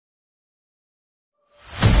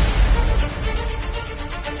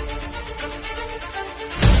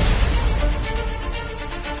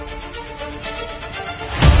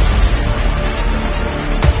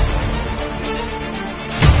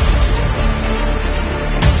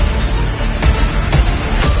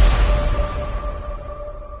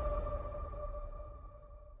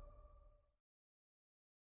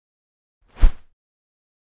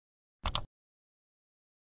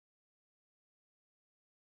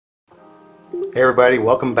Hey everybody,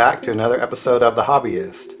 welcome back to another episode of The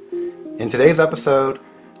Hobbyist. In today's episode,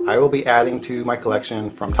 I will be adding to my collection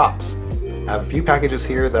from Topps. I have a few packages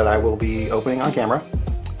here that I will be opening on camera.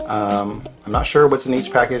 I'm not sure what's in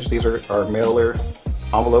each package. These are mailer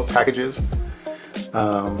envelope packages.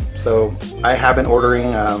 So I have been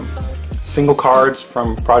ordering single cards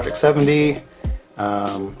from Project 70,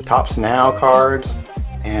 Topps Now cards,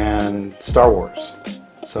 and Star Wars.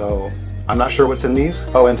 So I'm not sure what's in these.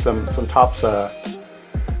 Oh, and some Topps, I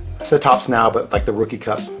said Topps Now, but like the Rookie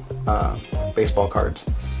Cup baseball cards.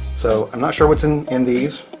 So I'm not sure what's in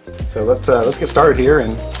these. So let's get started here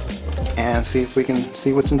and see if we can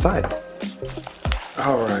see what's inside.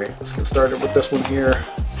 All right, let's get started with this one here.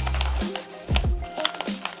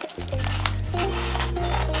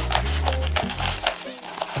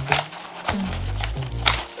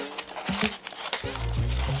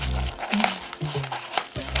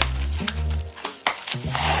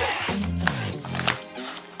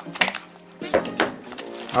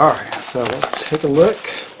 Alright, so let's take a look.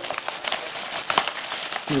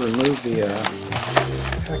 Remove the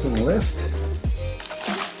packing list.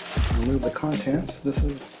 Remove the contents. This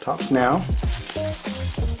is Topps Now.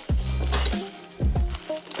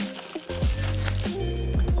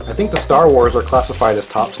 I think the Star Wars are classified as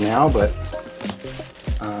Topps Now, but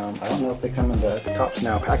I don't know if they come in the Topps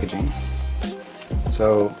Now packaging.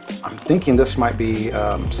 So I'm thinking this might be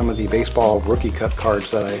some of the baseball Rookie Cup cards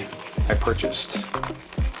that I purchased.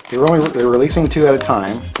 They're releasing 2 at a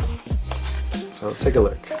time, so let's take a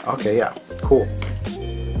look. Okay, yeah, cool.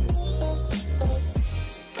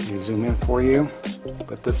 Let me zoom in for you,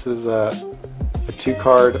 but this is a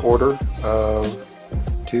 2-card order of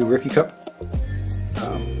 2 Rookie Cup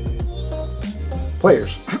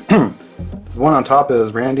players. This one on top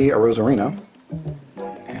is Randy Arozarena,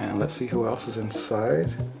 and let's see who else is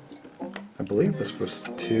inside. I believe this was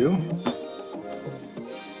 2.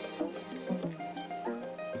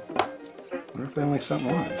 I wonder if they only sent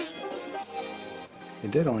 1. They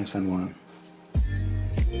did only send 1.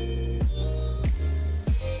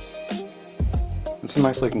 It's a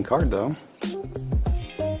nice looking card though.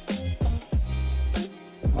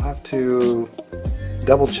 I'll have to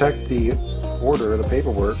double check the order, the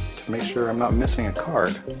paperwork, to make sure I'm not missing a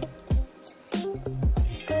card.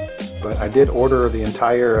 But I did order the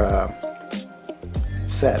entire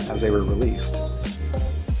set as they were released.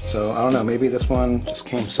 So I don't know, maybe this one just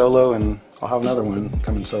came solo and I'll have another one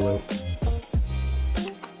coming solo. So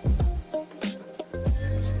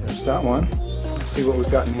there's that one. Let's see what we've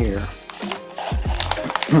got in here.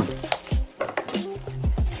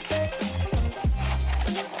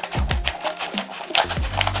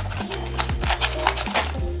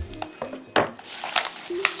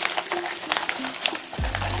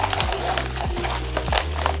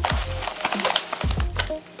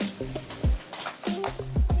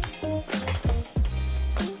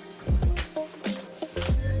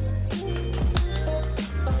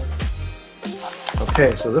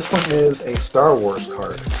 Okay, so this one is a Star Wars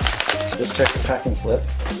card. Just check the packing slip.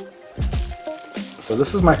 So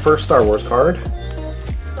this is my first Star Wars card.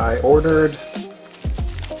 I ordered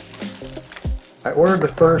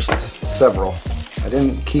the first several. I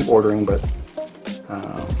didn't keep ordering, but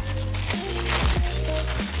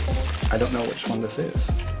I don't know which one this is.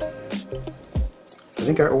 I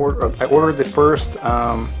think I ordered the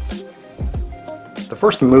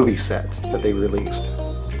first movie set that they released.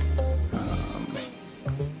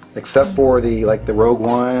 Except for the Rogue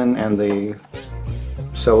One and the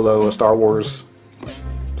Solo Star Wars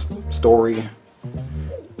story.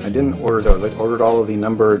 I didn't order those. I ordered all of the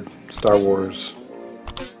numbered Star Wars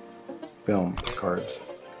film cards.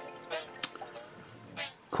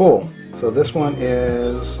 Cool. So this one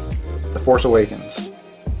is The Force Awakens.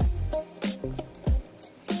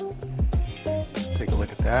 Take a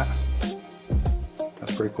look at that.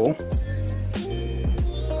 That's pretty cool.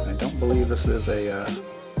 I don't believe this is a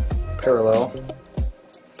parallel.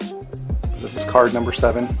 This is card number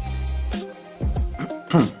 7.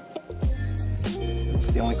 It's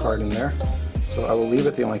the only card in there, so I will leave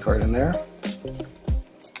it the only card in there.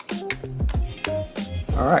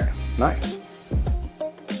 Alright, nice.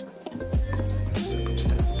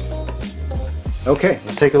 Okay,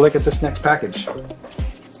 let's take a look at this next package.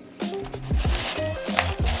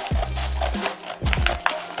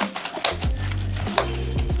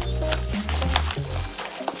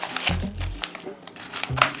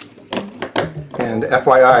 And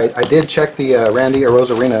FYI, I did check the Randy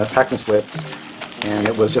Arozarena packing slip, and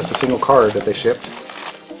it was just a single card that they shipped.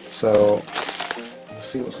 So, let's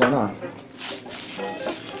see what's going on.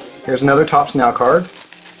 Here's another Topps Now card.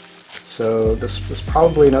 So this was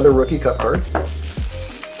probably another Rookie Cup card.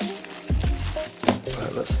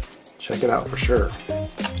 check it out for sure.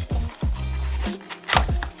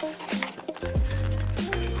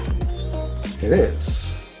 It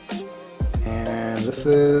is. And this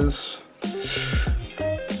is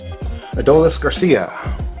Adolis Garcia.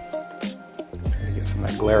 Try to get some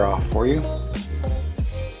of that glare off for you.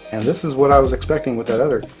 And this is what I was expecting with that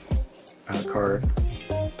other card.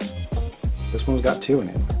 This one's got 2 in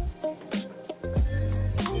it.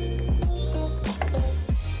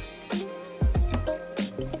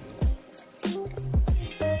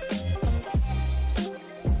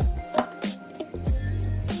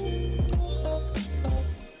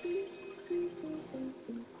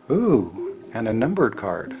 Ooh, and a numbered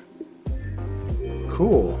card.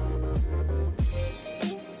 Cool.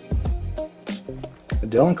 A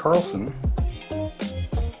Dylan Carlson.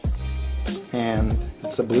 And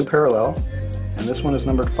it's a blue parallel. And this one is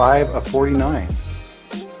numbered 5 of 49.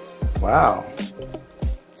 Wow.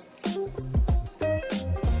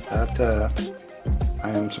 That, I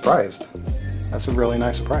am surprised. That's a really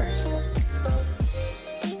nice surprise.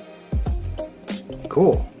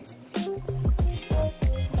 Cool.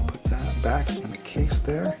 Back in the case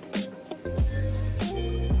there,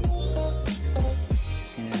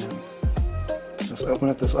 and let's open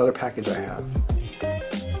up this other package I have.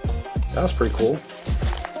 That was pretty cool.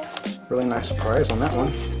 Really nice surprise on that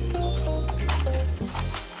one.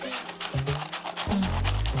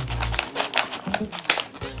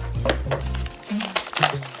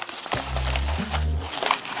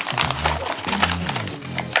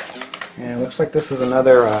 And it looks like this is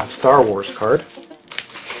another Star Wars card.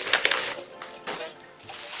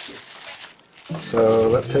 So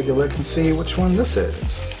let's take a look and see which one this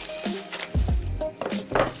is.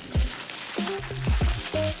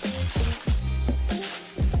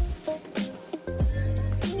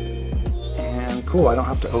 And cool, I don't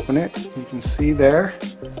have to open it. You can see there,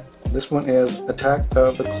 this one is Attack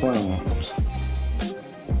of the Clones.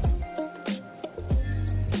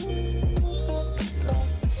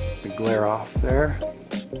 The glare off there.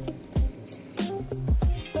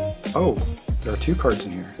 Oh, there are 2 cards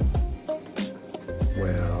in here.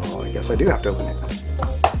 Well, I guess I do have to open it.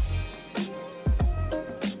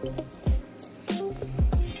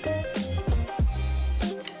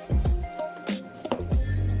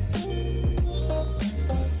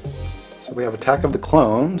 So we have Attack of the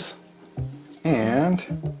Clones and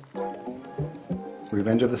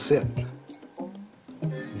Revenge of the Sith.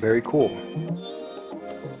 Very cool.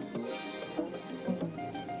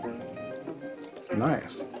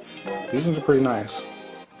 Nice. These ones are pretty nice.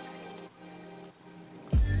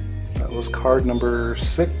 That was card number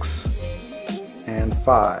 6 and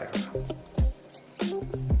 5.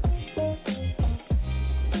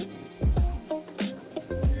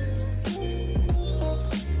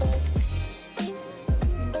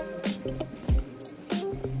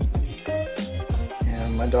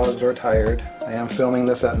 And my dogs are tired. I am filming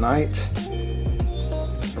this at night.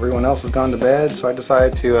 Everyone else has gone to bed, so I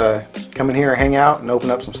decided to come in here, hang out, and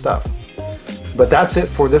open up some stuff. But that's it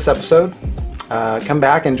for this episode. Come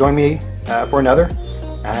back and join me for another,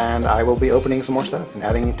 and I will be opening some more stuff and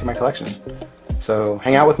adding it to my collection. So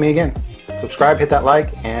hang out with me again. Subscribe, hit that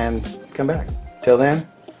like, and come back. Till then,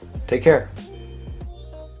 take care.